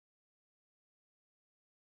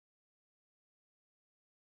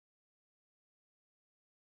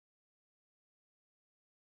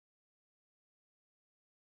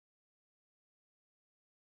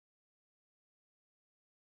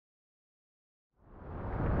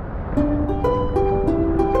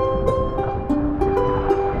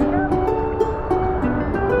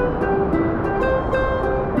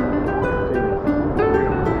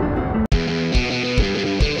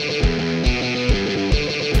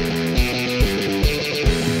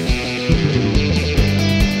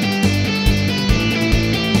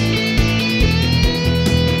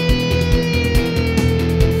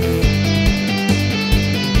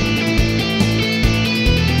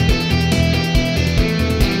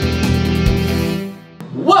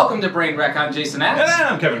Welcome to Brain Wreck. I'm Jason X. And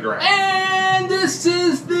I'm Kevin Grant. And this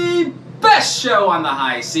is the best show on the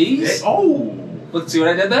high seas. Let's see what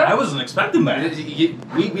I did there? I wasn't expecting that.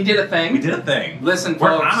 We did a thing. We did a thing. Listen, We're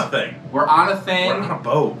folks. on a thing. We're on a thing. We're on a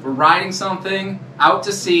boat. We're riding something out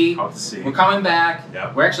to sea. Out to sea. We're coming back.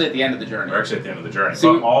 Yep. We're actually at the end of the journey. We're actually at the end of the journey.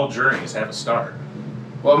 So but all journeys have a start.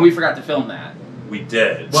 Well, and we forgot to film that. We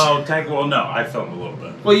did. Well, no, I filmed a little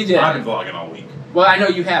bit. Well, you did. I've been vlogging all week. Well, I know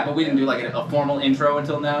you have, but we didn't do like a formal intro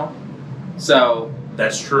until now. So.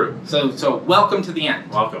 That's true. So welcome to the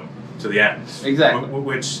end. Welcome to the end. Exactly.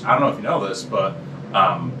 Which, I don't know if you know this, but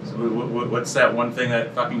what's that one thing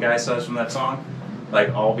that fucking guy says from that song?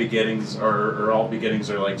 Like, all beginnings or all beginnings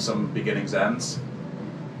are like some beginnings ends?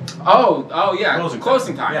 Oh yeah.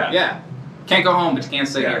 Closing time. Yeah. Can't go home, but you can't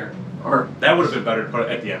stay here. Or that would have been better to put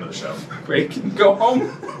it at the end of the show. Wait, can you go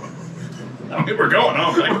home? I mean, we're going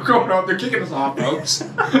home. Like, we're going home. They're kicking us off, folks.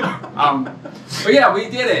 But yeah, we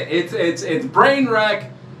did it. It's Brain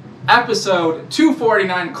Wreck episode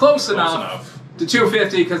 249. Close enough to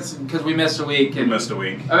 250 because we missed a week. We missed a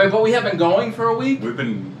week. I mean, but we have been going for a week. We've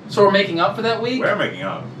been. So we're making up for that week. We're making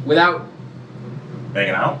up. Without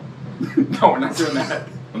making out. No, we're not doing that.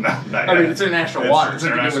 I mean, it's international waters. It's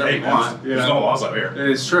international. You can do whatever you want. There's no laws out here. It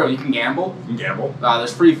is true. You can gamble. You can gamble.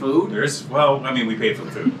 There's free food. Well, I mean, we paid for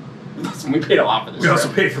the food. We paid a lot for this. We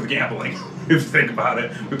also paid for the gambling. If you think about it,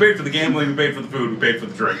 we paid for the gambling. We paid for the food. We paid for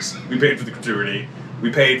the drinks. We paid for the gratuity. We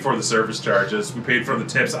paid for the service charges. We paid for the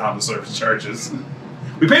tips on the service charges.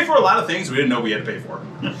 We paid for a lot of things we didn't know we had to pay for.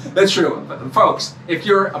 That's true, folks. If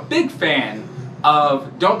you're a big fan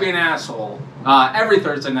of Don't Be an Asshole every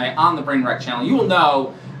Thursday night on the Brain Wreck channel, you will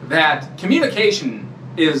know that communication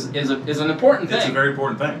is an important thing. It's a very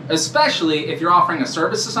important thing. Especially if you're offering a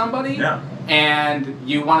service to somebody and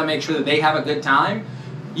you want to make sure that they have a good time.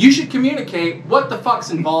 You should communicate what the fuck's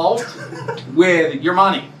involved with your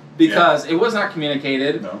money. Because it was not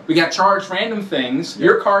communicated. No. We got charged random things.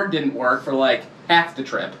 Your card didn't work for like half the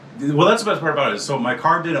trip. Well, that's the best part about it. So my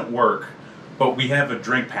card didn't work, but we have a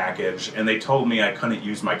drink package, and they told me I couldn't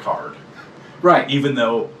use my card. Right. Even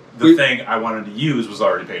though the thing I wanted to use was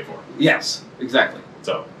already paid for. Yes, exactly.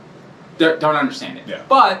 So. Don't understand it. Yeah.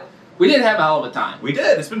 But we did have a hell of a time. We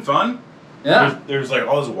did. It's been fun. Yeah. There's like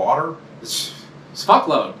all this water. It's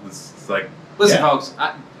fuckload. It's like. Listen, folks.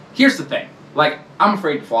 Here's the thing. Like, I'm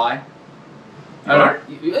afraid to fly. You are?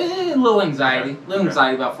 A little anxiety. A little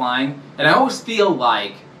anxiety about flying. And I always feel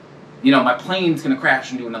like, my plane's going to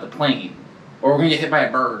crash into another plane. Or we're going to get hit by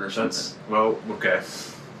a bird or something. Well, okay.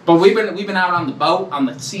 But we've been out on the boat, on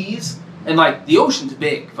the seas. And, like, the ocean's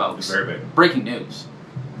big, folks. It's very big. Breaking news.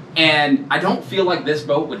 And I don't feel like this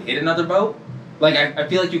boat would hit another boat. Like, I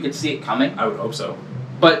feel like you could see it coming. I would hope so.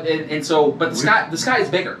 But the sky is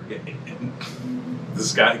bigger. The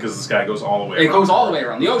sky, because the sky goes all the way around. It goes all the way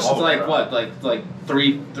around. The ocean's like what? Like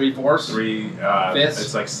three-fourths? Fifths?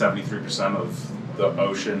 It's like 73% of the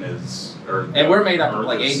ocean is... And we're made up of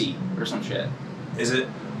like 80 or some shit. Is it...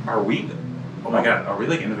 Are we... Oh my god, are we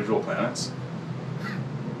like individual planets?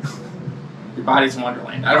 Your body's in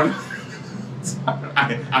Wonderland. I don't know.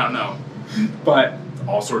 I don't know. But...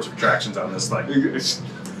 All sorts of attractions on this thing.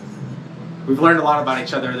 We've learned a lot about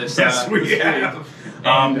each other this Yes, we have.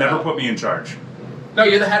 Never put me in charge. No,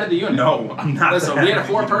 you're the head of the unit. No, I'm not. Listen, we had a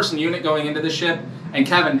 4-person unit going into the ship, and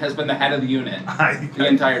Kevin has been the head of the unit the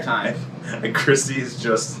entire time. And Kristi is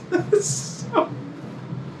just...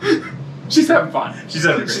 She's having fun. She's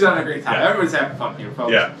having a great time. Yeah. Everyone's having fun here,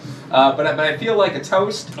 folks. Yeah. But I feel like a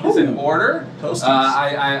toast is in order. Toasties.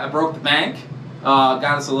 I broke the bank. Got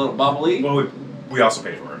us a little bubbly. Well, we also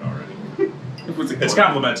paid for it already. It's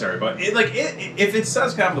complimentary, but if it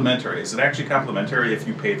says complimentary, is it actually complimentary if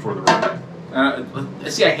you paid for the room?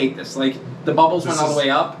 See, I hate this. Like, the bubbles went all the way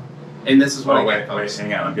up, and this is what I get. Wait,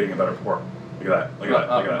 hang on. I'm getting a better pour. Look at that.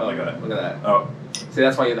 Look at that. Oh. See,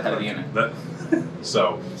 that's why you're the head of the unit.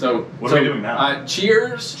 So what are we doing now?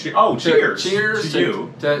 Cheers. Cheers. Cheers to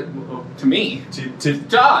you. To me.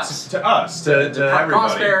 To us. To everybody.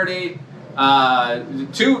 Prosperity.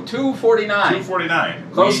 249.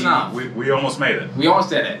 249. Close enough. We almost made it. We almost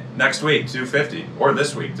did it. Next week, 250. Or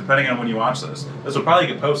this week, depending on when you watch this. This will probably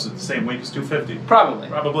get posted the same week as 250. Probably.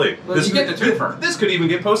 Well, you get the twofer. This could even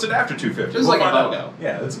get posted after 250. Just like a BOGO.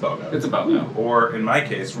 Yeah, it's a BOGO. It's a BOGO. Or, in my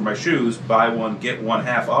case, for my shoes, buy one, get one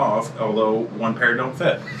half off, although one pair don't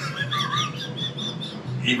fit.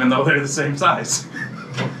 Even though they're the same size.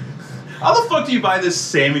 How the fuck do you buy this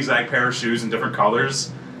same exact pair of shoes in different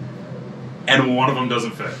colors, and one of them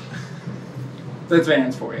doesn't fit? That's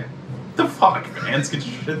Vans for you. The fuck? Vans, get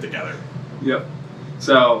your shit together. Yep.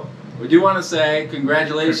 So, We do want to say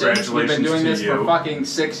congratulations. We've been doing this for fucking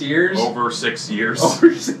 6 years. Over 6 years.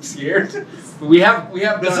 Over 6 years. We have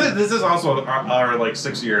This is also our like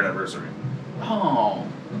 6-year anniversary. Oh,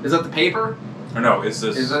 is that the paper? Or no, it's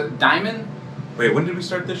this. Is it Diamond? Wait, when did we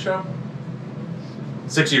start this show?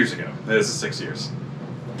 6 years ago. This is 6 years.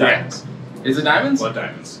 Diamonds. Yeah. Is it diamonds? Blood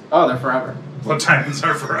diamonds. Oh, they're forever. Blood diamonds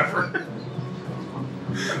are forever.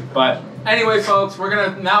 But anyway, folks, we're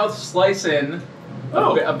gonna now slice in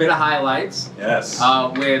a bit of highlights. Yes.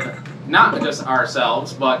 With not just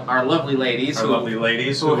ourselves, but our lovely ladies.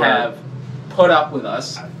 Who have put up with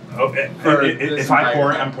us. If I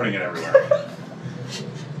pour it, I'm putting it everywhere.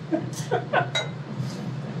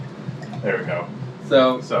 There we go.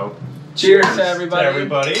 So cheers to everybody.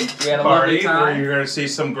 We had a lovely time. Where you're going to see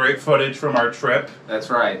some great footage from our trip. That's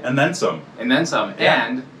right. And then some. Yeah.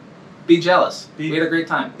 And be jealous. We had a great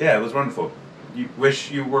time. Yeah, it was wonderful. You wish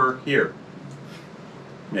you were here.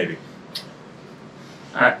 Maybe.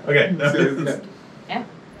 All right. Okay. Yeah.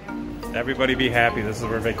 Everybody be happy. This is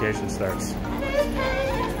where vacation starts.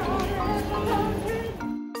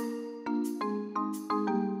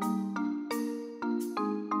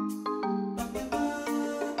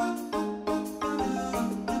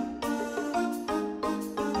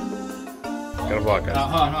 Gotta vlog, guys.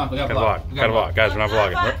 No, we gotta vlog. Gotta vlog. Guys, we're not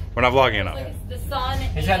vlogging. We're not vlogging enough.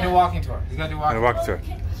 He's gotta do a walking tour. Walking tour.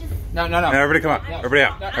 No. Everybody come on. Everybody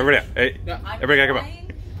out. Everybody out. Hey, everybody gotta come on.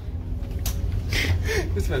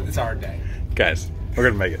 It's our day. Guys, we're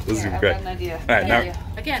gonna make it. This is gonna be great. I have an idea. All right, now.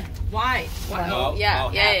 Again, why? Yeah.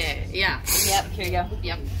 Yep, here you go.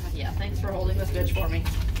 Yep. Yeah, thanks for holding this bitch for me.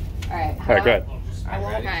 All right. All right, go ahead.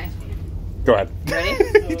 Okay. Go ahead.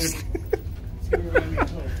 Ready? Just...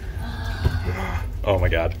 Oh my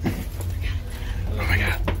god. Oh my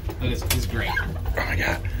god. This is great. Oh my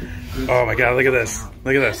god. Oh my god, look at this.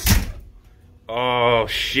 Look at this. Oh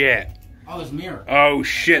shit. Oh, there's mirror. Oh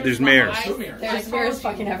shit, there's mirrors. There's mirrors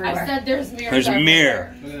fucking everywhere. I said there's mirrors. There's a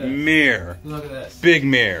mirror. Mirror. Look at this. Big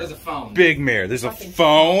mirror. There's a phone. Big mirror. There's a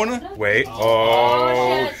phone. Wait.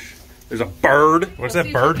 Oh. There's a bird. What's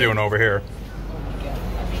that bird doing over here?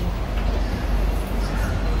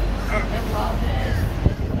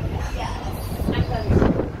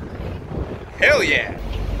 Hell yeah.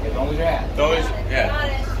 Don't lose your hat.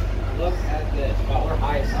 Yeah. Look at this. Wow, we're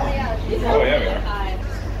high as hell. Oh yeah, we are.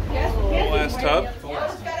 Last tub.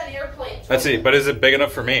 Let's see, but is it big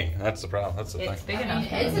enough for me? That's the problem. That's the thing. It's big enough.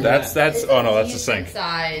 That's oh no, that's the sink.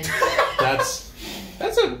 Size. That's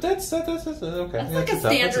okay. That's like a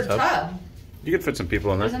standard tub. You could fit some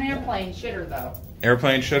people in there. There's an airplane shitter though.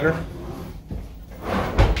 Airplane shitter?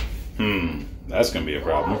 That's gonna be a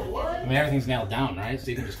problem. I mean, everything's nailed down, right? So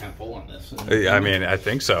you can just kind of pull on this. I mean, I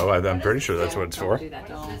think so. I'm pretty sure that's what it's for.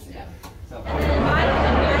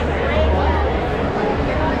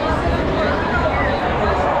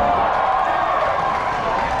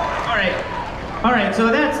 All right. So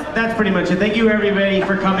that's pretty much it. Thank you everybody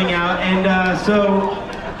for coming out, and so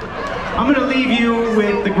I'm gonna leave you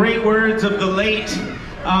with the great words of the late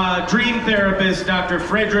dream therapist, Dr.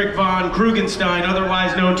 Frederick von Krugenstein,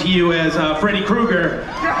 otherwise known to you as Freddy Krueger.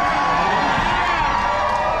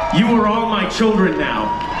 You are all my children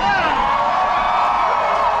now.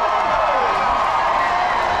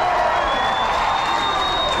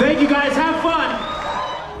 Thank you guys, have fun.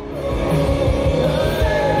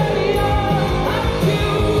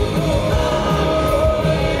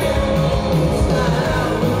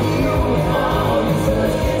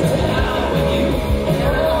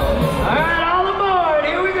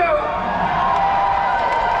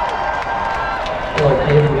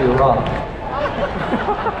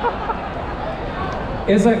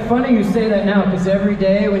 It's like funny you say that now, because every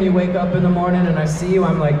day when you wake up in the morning and I see you,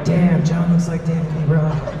 I'm like, damn, John looks like David Lee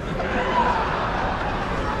Roth.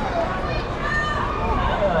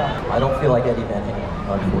 I don't feel like Eddie Van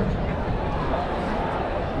Halen, unfortunately.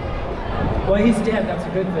 Well, he's dead, that's a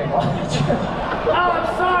good thing. Oh, I'm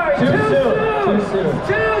sorry! Too soon! Too soon!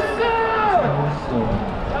 Too soon!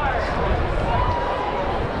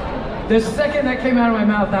 The second that came out of my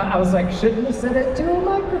mouth, I was like, shouldn't have said it to a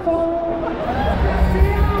microphone.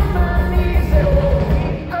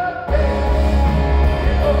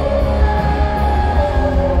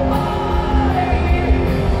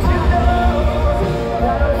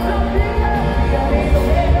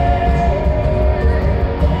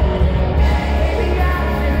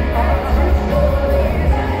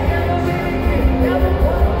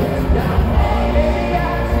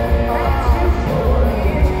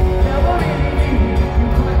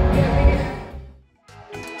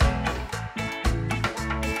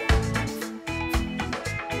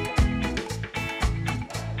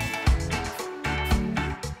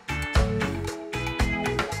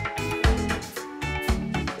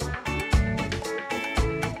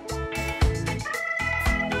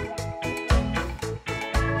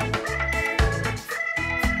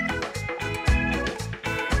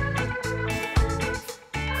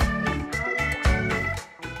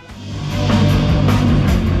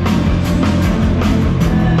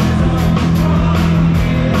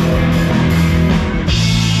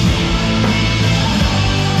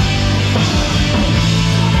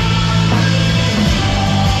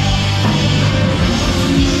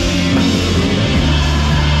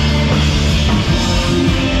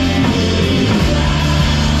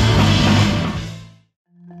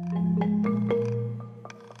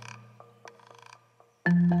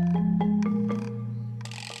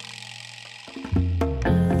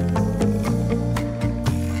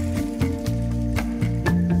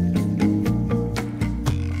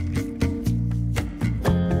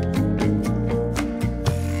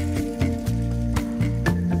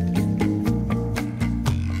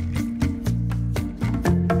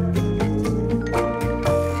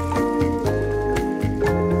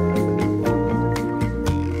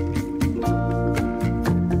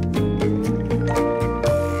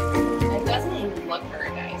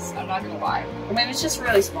 size. I'm not gonna lie. I mean, it's just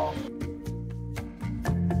really small.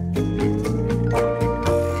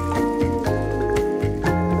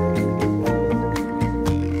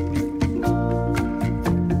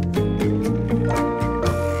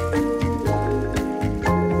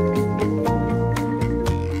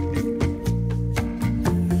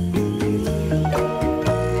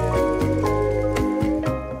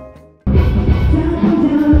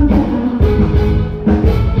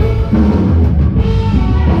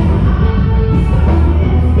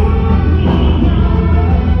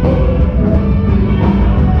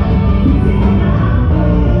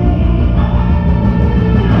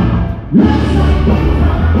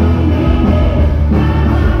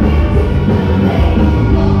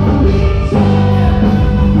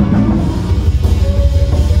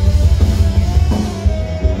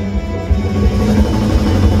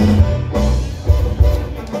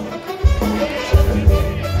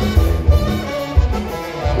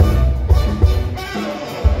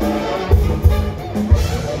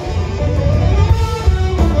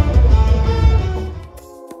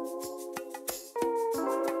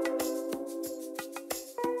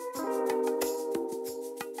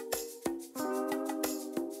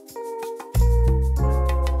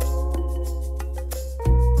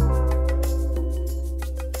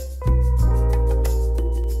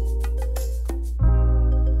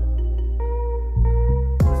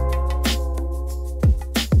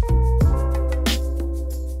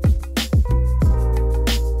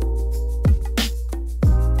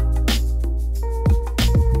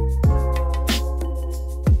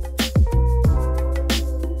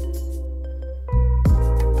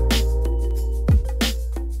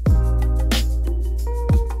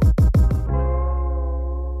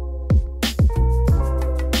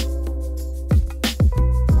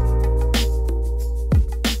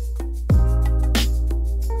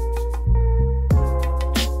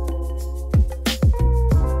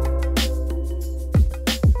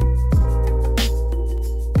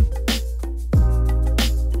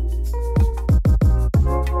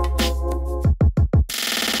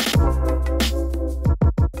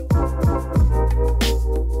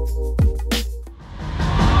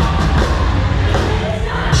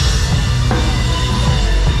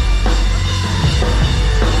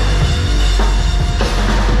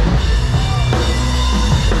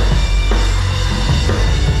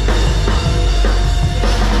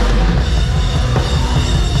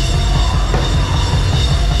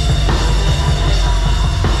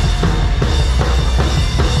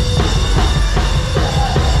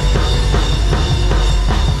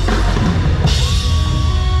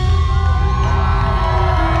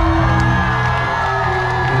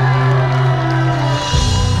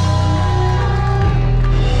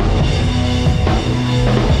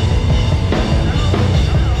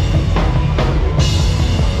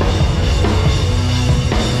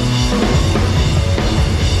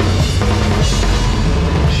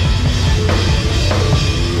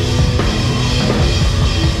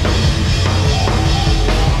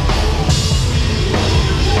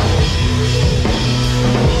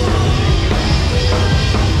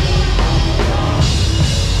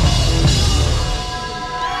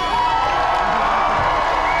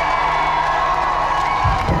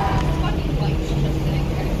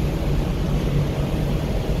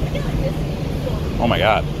 Oh my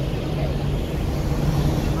god.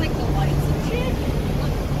 Like the lights and shit.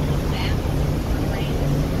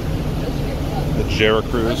 The Jera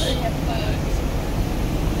Cruise.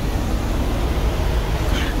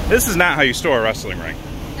 This is not how you store a wrestling ring.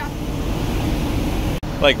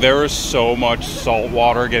 Like, there is so much salt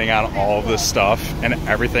water getting out of all of this stuff, and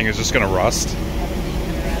everything is just gonna rust.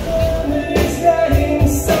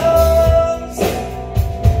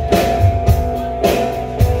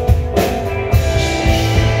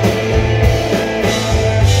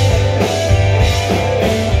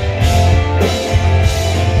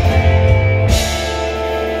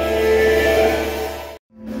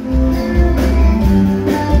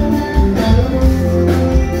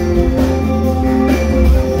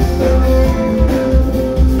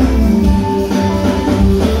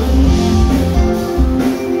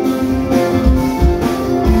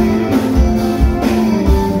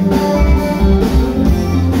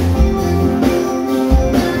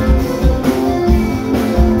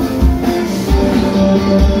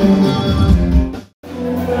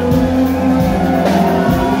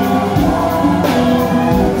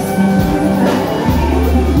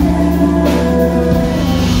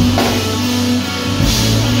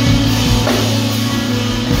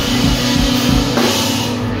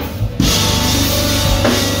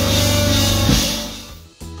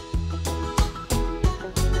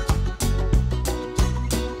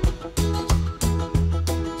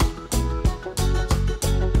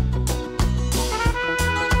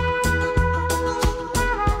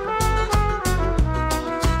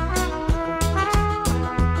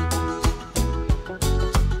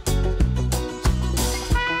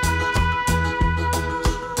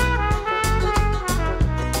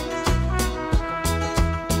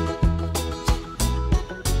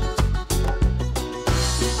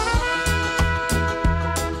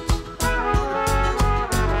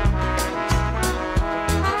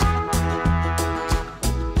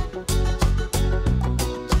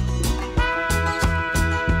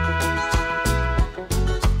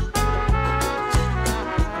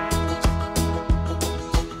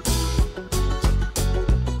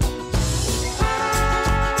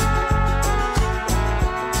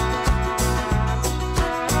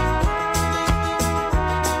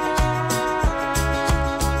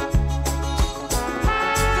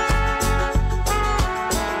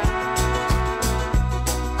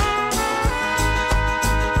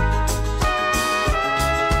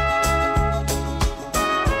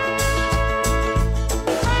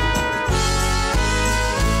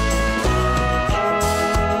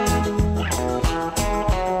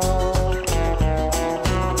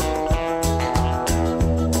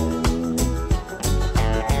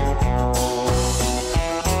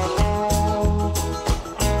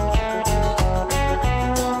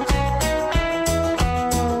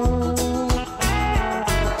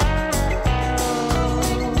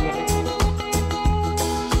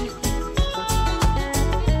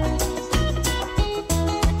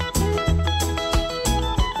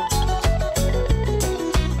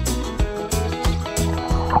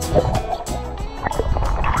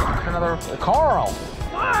 Another Carl.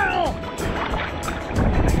 Carl!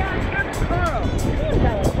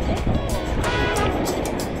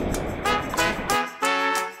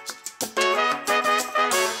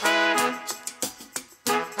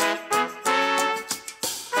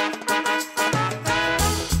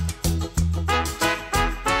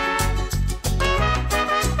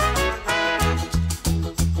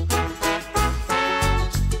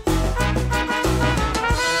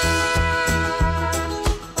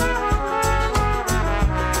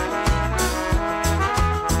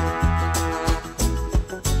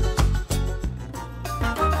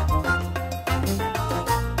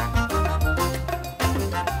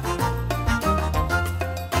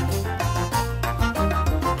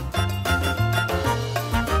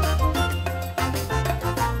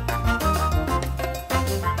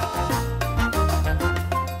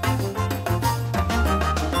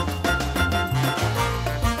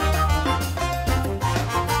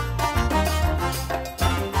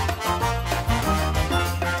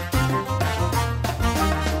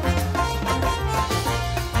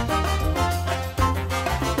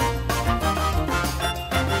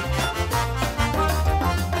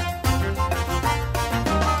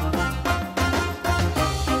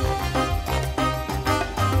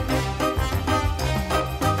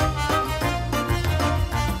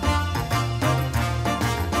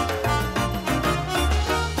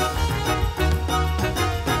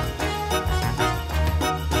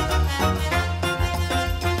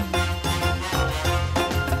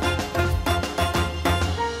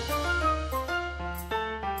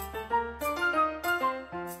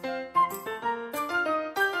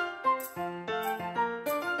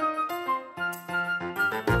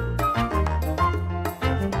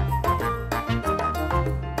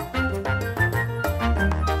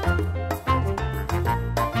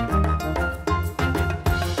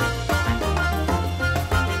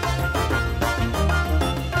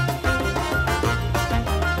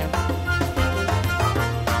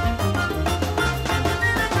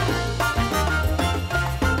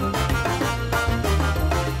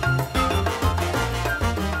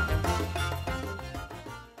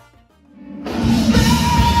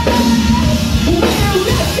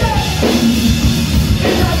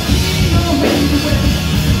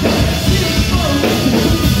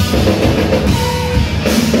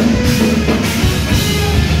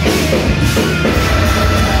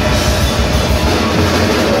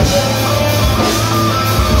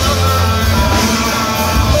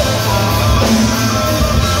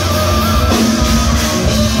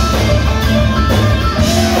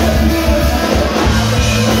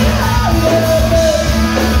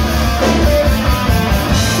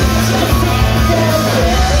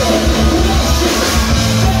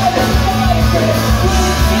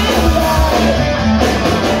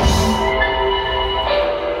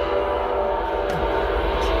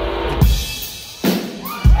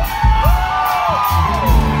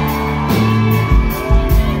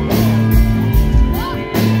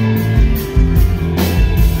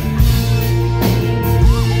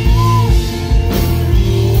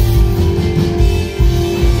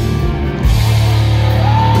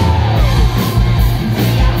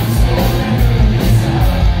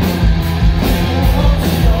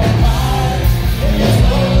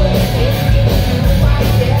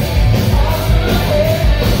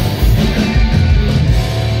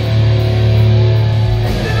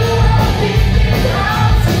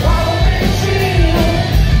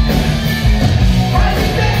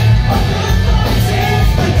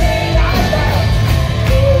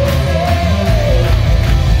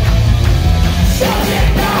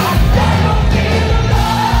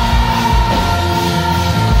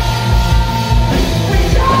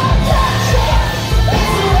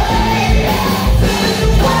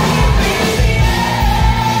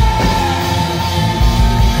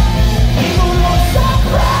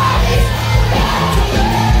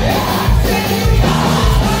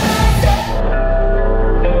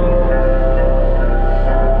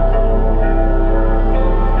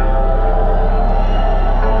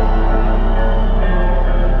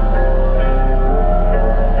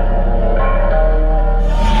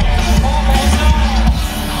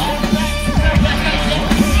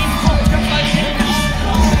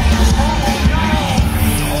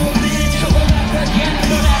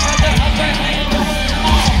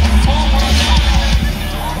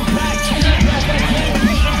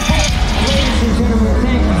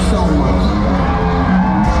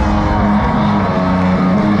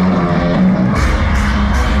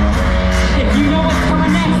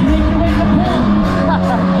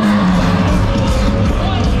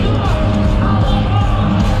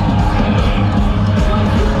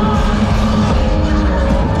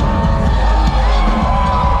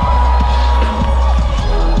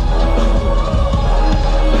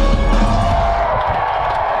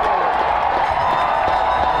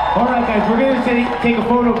 take a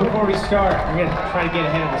photo before we start. I'm gonna try to get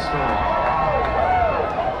ahead of the story.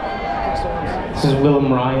 This is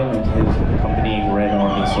Willem Ryan and his accompanying Red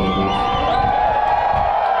Army soldiers.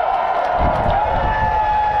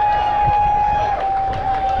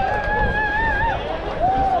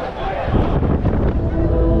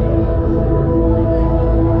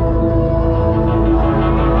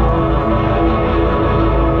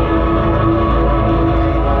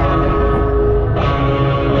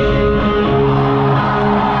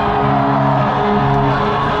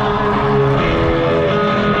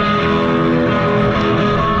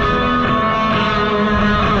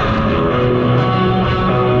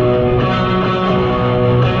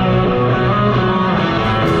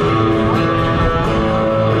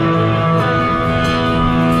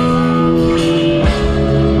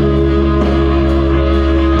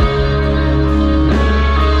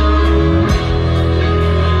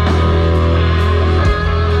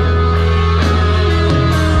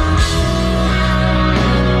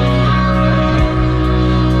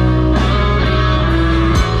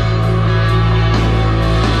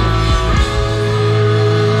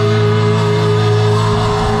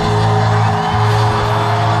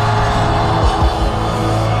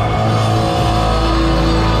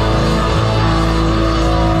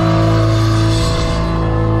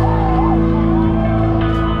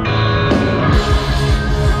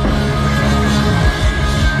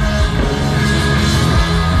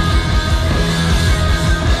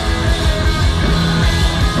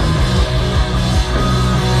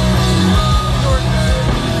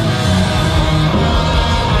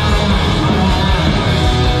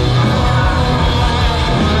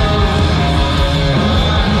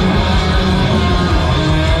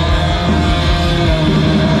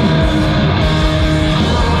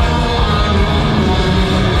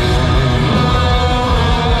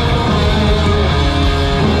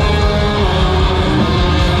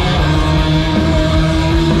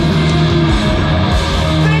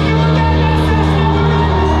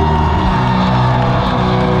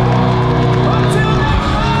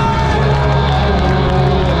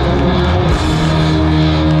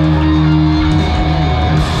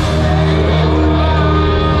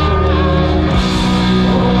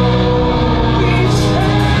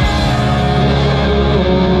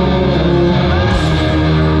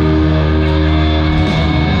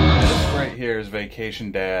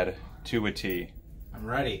 Vacation dad to a T. I'm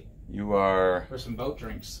ready. You are... For some boat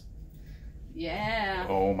drinks. Yeah.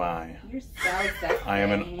 Oh my. You're so sexy. I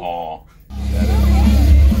am in awe.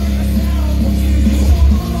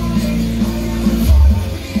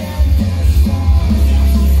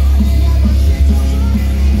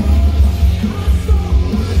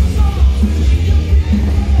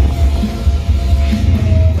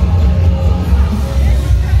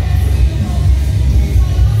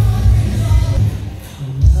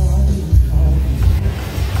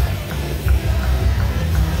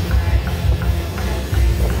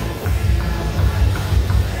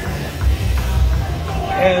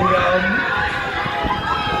 And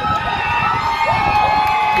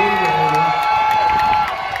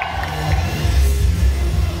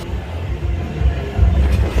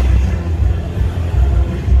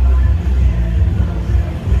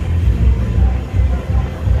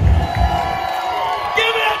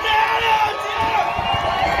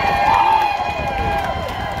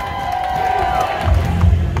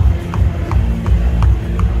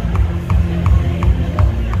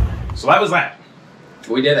so that was that.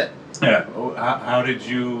 We did it. Yeah. How did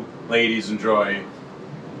you ladies enjoy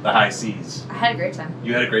the high seas? I had a great time.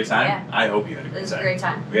 You had a great time? Yeah. I hope you had a great time. It was a great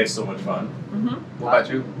time. We had so much fun. Mm-hmm. What about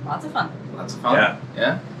you? Lots of fun. Lots of fun. Yeah.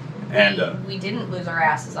 Yeah? And we didn't lose our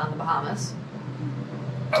asses on the Bahamas.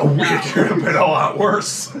 oh, it could have been a lot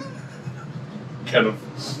worse. Could have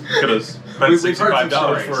spent We've heard some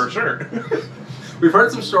 $65 for a stories. shirt. We've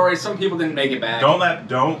heard some stories. Some people didn't make it back.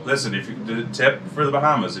 Don't listen. If you the tip for the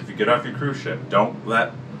Bahamas, if you get off your cruise ship, don't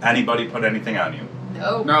let anybody put anything on you.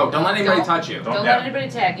 No. No, don't let anybody touch you. Don't let anybody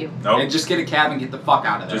tag you. Nope. And just get a cab and get the fuck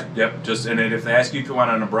out of there. And then if they ask you if you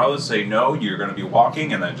want an umbrella, say no. You're going to be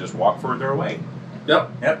walking, and then just walk further away.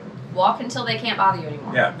 Yep. Walk until they can't bother you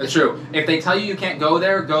anymore. Yeah. That's true. If they tell you you can't go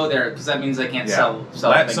there, because that means they can't sell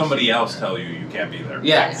Let things somebody to you. else tell you can't be there.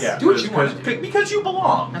 Yes. Yeah. Do what you want to do. Because you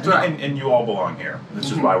belong. That's right. And you all belong here. This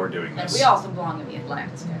is why we're doing And this. we also belong in the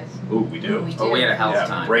Atlantis, guys. Ooh, we do. We do. Oh, we had a hell of a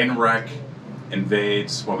time. Brain wreck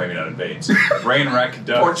invades. Well, maybe not invades. Brain wreck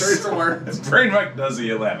does. Portraits of words. Brain wreck does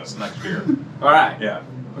the Atlantis next year. All right. Yeah.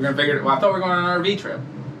 We're going to figure it. Well, I thought we were going on an RV trip.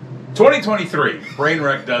 2023,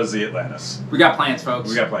 Brainwreck does the Atlantis. We got plans, folks.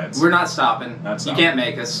 We got plans. We're not stopping. Not stopping. You can't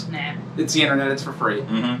make us. Nah. It's the internet. It's for free.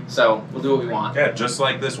 Mm-hmm. So we'll do what we want. Yeah, just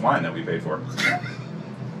like this wine that we paid for.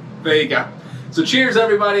 There you go. So cheers,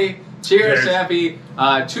 everybody. Cheers. Happy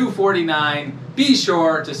 249. Be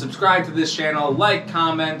sure to subscribe to this channel, like,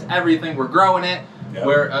 comment, everything. We're growing it. Yep.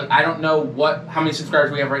 We're I don't know how many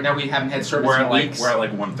subscribers we have right now. We haven't had service in weeks. We're at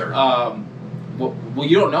like 1/3. Well,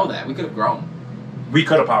 you don't know that. We could have grown. We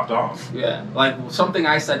could have popped off. Yeah, like something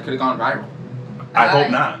I said could have gone viral. I hope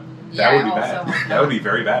not. That would be also bad. That would be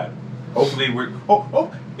very bad. Hopefully we're.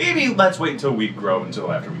 Maybe let's wait until we grow until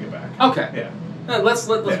after we get back. Okay. Yeah. Let's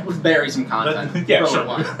bury some content. Yeah, Throw sure. it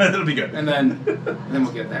one. That'll be good. And then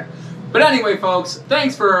we'll get there. But anyway, folks,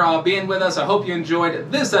 thanks for being with us. I hope you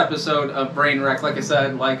enjoyed this episode of Brainwreck. Like I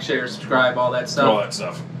said, like, share, subscribe, all that stuff. All that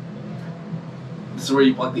stuff. This is where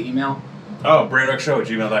you plug the email. Oh,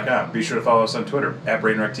 brainwreckshow@gmail.com. Be sure to follow us on Twitter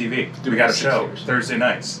 @BrainwreckTV. We got a show 6 years. Thursday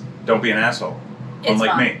nights. Don't be an asshole. It's Unlike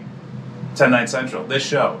fun. me. 10/9 Central. This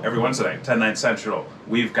show every Wednesday, 10/9 Central.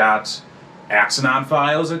 We've got Axanon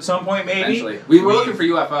Files at some point, maybe. Eventually. We were looking for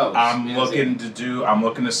UFOs. I'm looking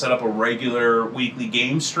to set up a regular weekly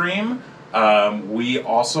game stream. We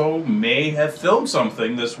also may have filmed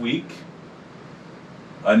something this week.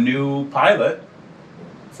 A new pilot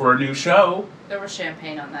for a new show There was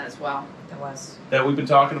champagne on that as well. There was. that we've been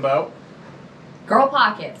talking about. Girl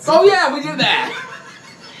pockets. Oh yeah, we did that.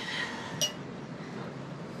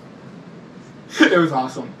 It was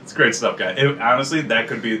awesome. It's great stuff, guys. Honestly, that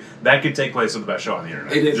could take place on the best show on the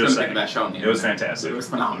internet. It is going Just to be saying. the best show on the It internet. was fantastic. It was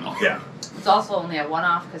phenomenal. Yeah. It's also only a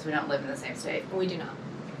one-off because we don't live in the same state. We do not.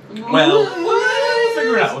 Well, we'll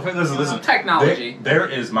figure it out. Listen. Technology. There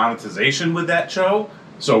is monetization with that show,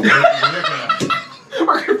 so we're gonna. We're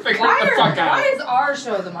going to figure it the fuck out. Why is our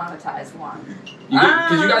show the monetized one?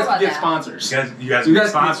 Because you guys about can get that. sponsors. You guys You get guys can get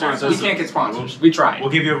sponsors. sponsors. We can't get sponsors. We tried. We'll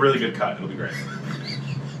give you a really good cut. It'll be great.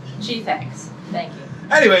 Gee, thanks. Thank you.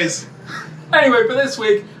 Anyways, Anyway, for this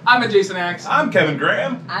week, I'm Jason Axe. I'm Kevin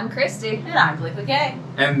Graham. I'm Kristi. And I'm Blake McKay.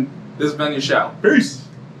 And this has been your show. Peace.